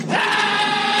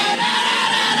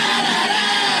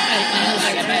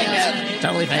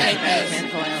Totally fake.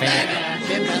 Fake.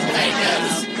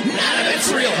 None of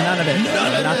it's real. None of it.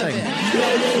 Nothing.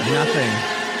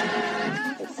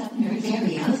 What's up, Nerd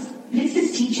Areas? This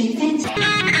is TJ Fenton.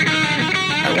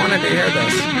 I wanted to hear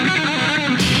this.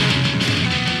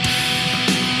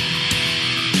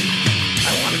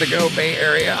 I wanted to go Bay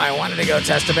Area. I wanted to go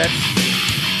test a bit.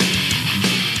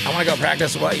 I want to go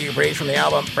practice what you preach from the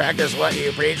album. Practice what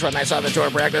you preach. When I saw the tour,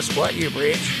 practice what you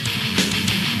preach.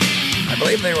 I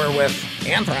believe they were with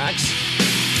Anthrax.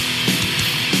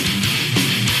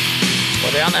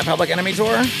 Were they on that Public Enemy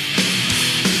tour?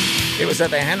 It was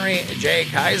at the Henry J.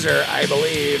 Kaiser, I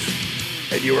believe,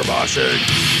 that you were bossing.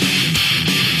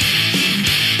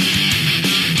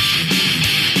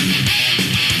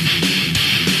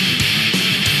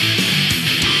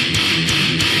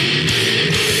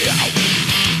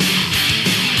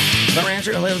 The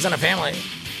rancher lives in a family.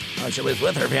 She lives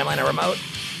with her family in a remote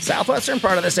southwestern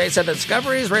part of the state. Said that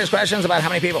discoveries raise questions about how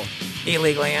many people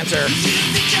illegally enter. Don't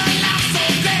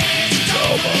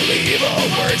believe a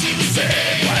word you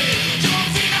said. What?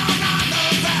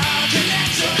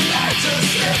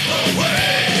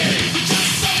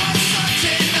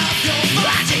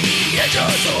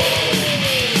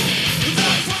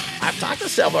 I've talked to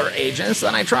several agents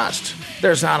that I trust.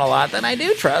 There's not a lot that I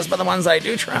do trust, but the ones I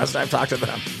do trust, I've talked to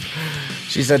them.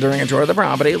 She said during a tour of the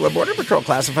property, what Border Patrol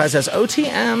classifies as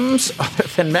OTMs other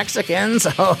than Mexicans.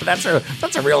 Oh, that's a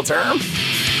real term.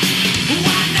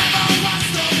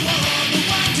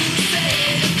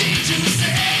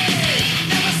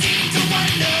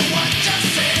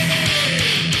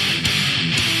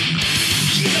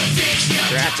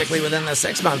 Drastically within the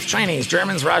 6 months, Chinese,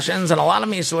 Germans, Russians, and a lot of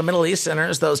Middle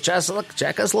Easterners, those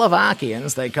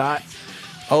Czechoslovakians they caught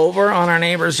over on our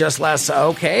neighbors just last.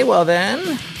 Okay, well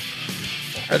then,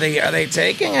 are they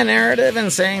taking a narrative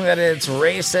and saying that it's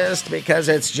racist because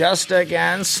it's just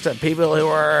against people who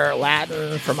are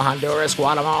Latin from Honduras,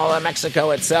 Guatemala,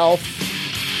 Mexico itself?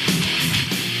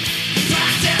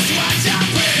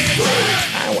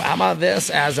 How about this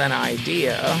as an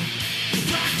idea?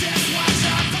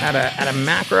 At a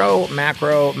macro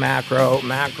level,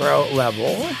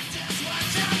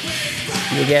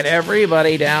 you get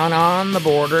everybody down on the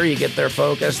border, you get their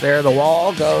focus there, the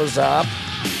wall goes up,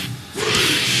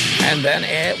 and then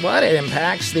it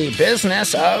impacts the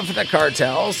business of the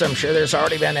cartels. I'm sure there's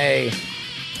already been a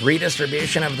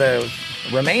redistribution of the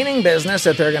remaining business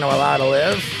that they're going to allow to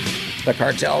live. The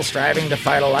cartels striving to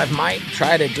fight a life might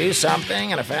try to do something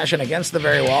in a fashion against the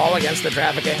very wall, against the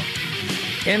trafficking.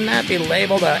 In that be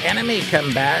labeled an enemy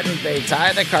combatant, they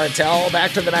tie the cartel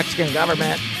back to the Mexican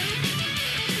government.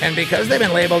 And because they've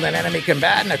been labeled an enemy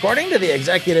combatant, according to the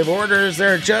executive orders,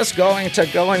 they're just going to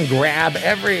go and grab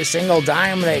every single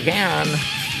dime they can.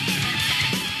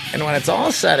 And when it's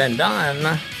all said and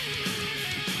done,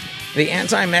 the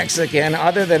anti-Mexican,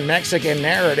 other than Mexican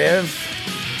narrative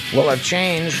will have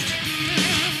changed.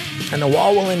 And the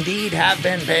wall will indeed have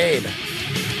been paid.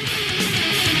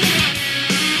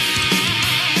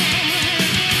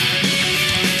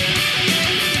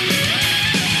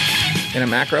 In a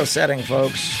macro setting,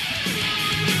 folks,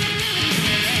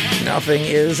 nothing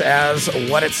is as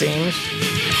what it seems.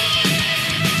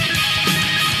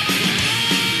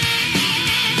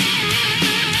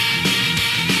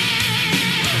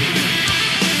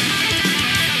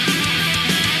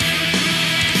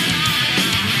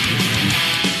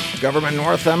 Governor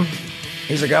Northam,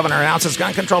 he's a governor, announces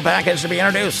gun control package to be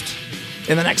introduced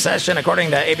in the next session,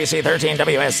 according to ABC 13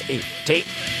 WSET.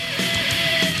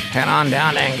 Head on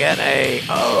down and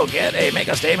make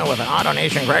a statement with an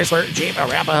AutoNation Chrysler Jeep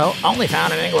Arapahoe, only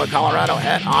found in Inglewood, Colorado.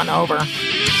 Head on over.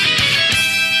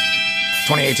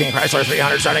 2018 Chrysler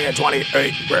 300 starting at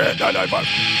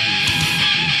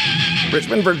 $28,995.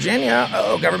 Richmond, Virginia.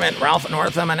 Government Ralph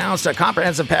Northam announced a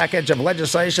comprehensive package of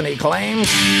legislation he claims.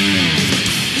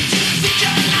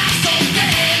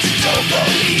 Don't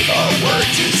believe a word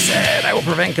you said. I will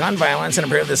prevent gun violence and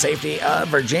improve the safety of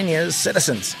Virginia's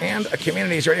citizens and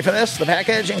communities. Ready for this? The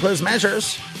package includes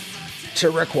measures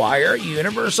to require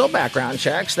universal background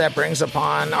checks that brings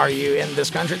upon, are you in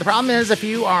this country? The problem is if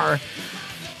you are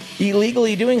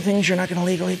illegally doing things, you're not going to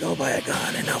legally go buy a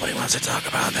gun, and nobody wants to talk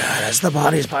about that as the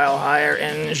bodies pile higher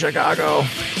in Chicago.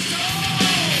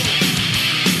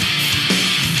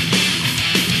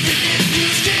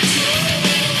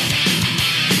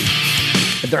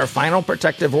 There are final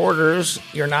protective orders.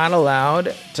 You're not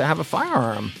allowed to have a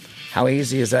firearm. How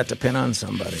easy is that to pin on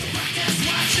somebody?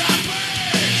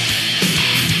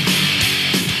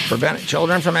 Prevent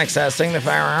children from accessing the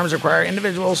firearms. Require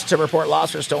individuals to report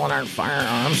lost or stolen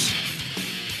firearms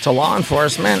to law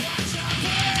enforcement.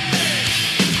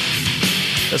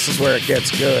 This is where it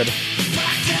gets good.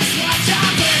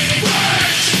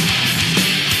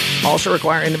 Also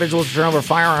require individuals to turn over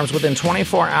firearms within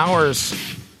 24 hours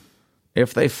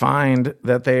if they find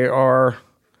that they are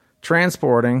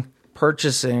transporting,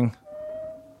 purchasing,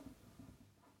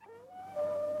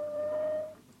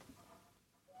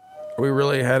 are we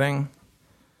really heading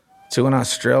to an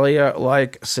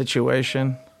Australia-like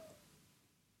situation?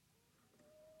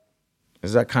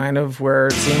 Is that kind of where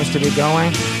it seems to be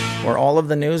going? Where all of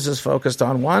the news is focused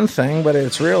on one thing, but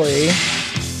it's really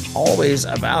always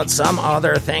about some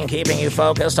other thing keeping you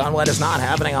focused on what is not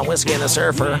happening on Whiskey and the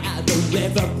Surfer.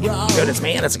 Dude, it's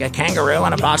me, and it's like a kangaroo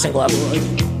and a boxing glove.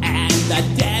 Dude,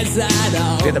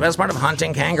 the best part of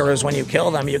hunting kangaroos, when you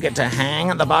kill them, you get to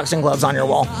hang the boxing gloves on your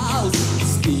wall.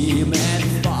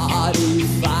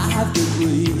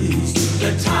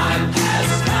 The time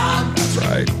has come. That's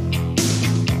right.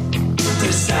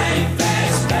 To say fair.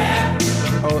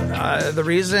 The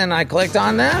reason I clicked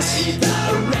on this,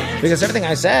 because everything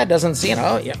I said doesn't seem,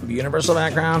 universal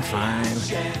background, fine.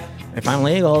 If I'm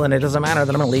legal, then it doesn't matter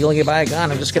that I'm illegally buy a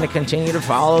gun. I'm just going to continue to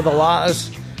follow the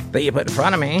laws that you put in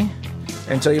front of me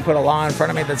until you put a law in front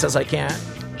of me that says I can't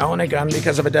own a gun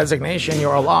because of a designation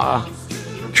your law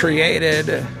created.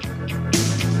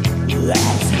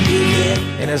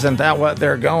 And isn't that what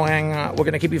they're going? We're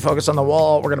going to keep you focused on the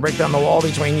wall. We're going to break down the wall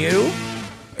between you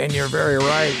and your very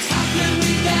rights.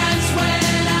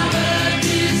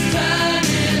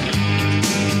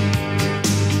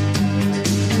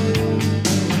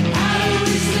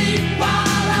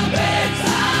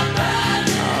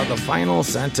 The final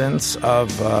sentence of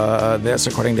this,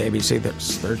 according to ABC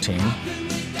 13,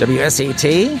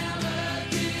 WSET,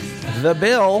 the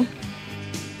bill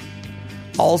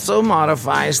also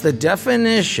modifies the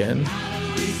definition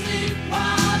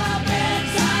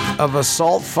of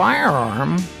assault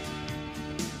firearm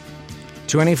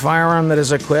to any firearm that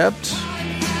is equipped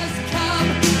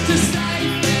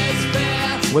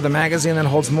with a magazine that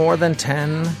holds more than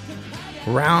 10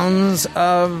 rounds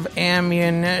of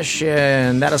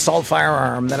ammunition. That assault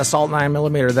firearm, that assault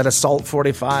 9mm, that assault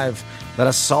 45, that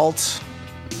assault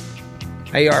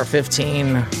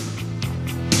AR-15.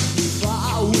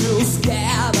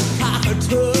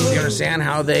 You understand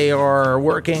how they are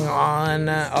working on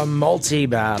a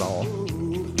multi-battle.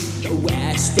 The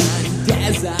Western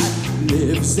Desert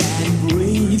lives and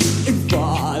breathes in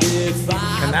 45.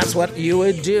 And that's what you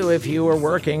would do if you were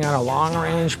working on a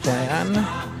long-range plan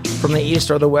from the east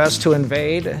or the west to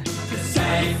invade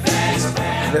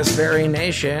this very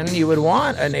nation. You would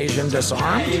want a nation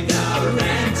disarmed.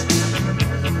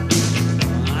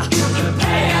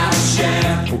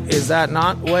 Is that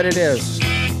not what it is?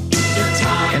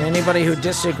 And anybody who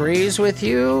disagrees with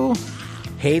you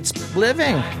hates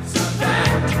living.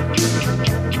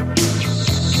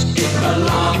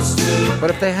 But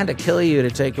if they had to kill you to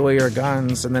take away your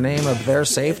guns in the name of their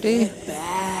safety,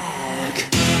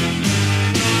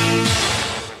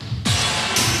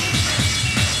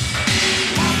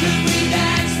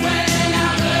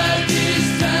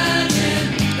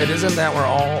 it isn't that where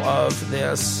all of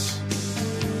this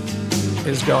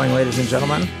is going, ladies and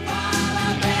gentlemen.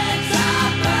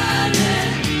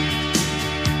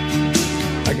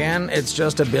 Again, it's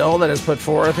just a bill that is put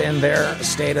forth in their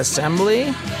state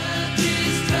assembly.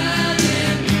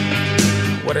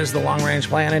 What is the long-range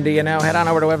plan, and do you know? Head on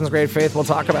over to Weapons Grade Faith. We'll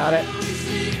talk about it.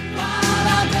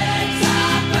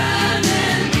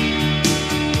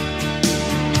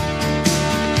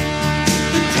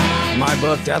 My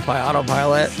book, Death by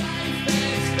Autopilot,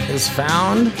 is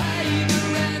found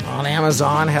on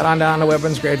Amazon. Head on down to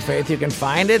Weapons Grade Faith. You can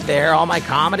find it there. All my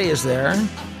comedy is there.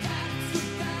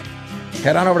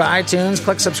 Head on over to iTunes,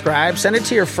 click subscribe, send it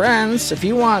to your friends. If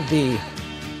you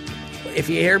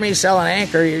hear me sell an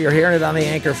Anchor, you're hearing it on the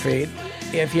Anchor feed.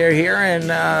 If you're hearing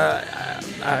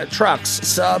trucks,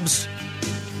 subs,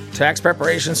 tax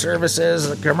preparation services,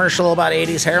 a commercial about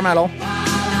 80s hair metal,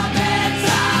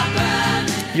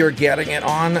 you're getting it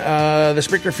on the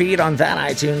Spreaker feed, on that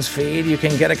iTunes feed. You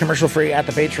can get a commercial free at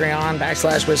the Patreon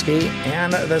 /Whiskey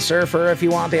and the Surfer if you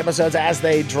want the episodes as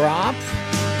they drop,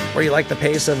 or you like the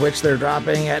pace of which they're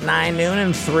dropping at 9, noon,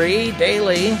 and 3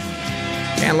 daily.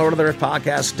 And Lord of the Earth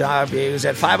podcast debuts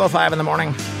at 5:05 in the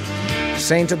morning.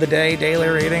 Saint of the Day, daily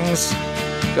readings.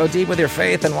 Go deep with your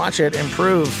faith and watch it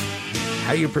improve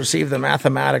how you perceive the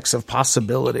mathematics of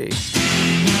possibility.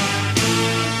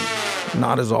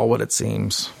 Not as all what it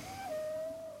seems.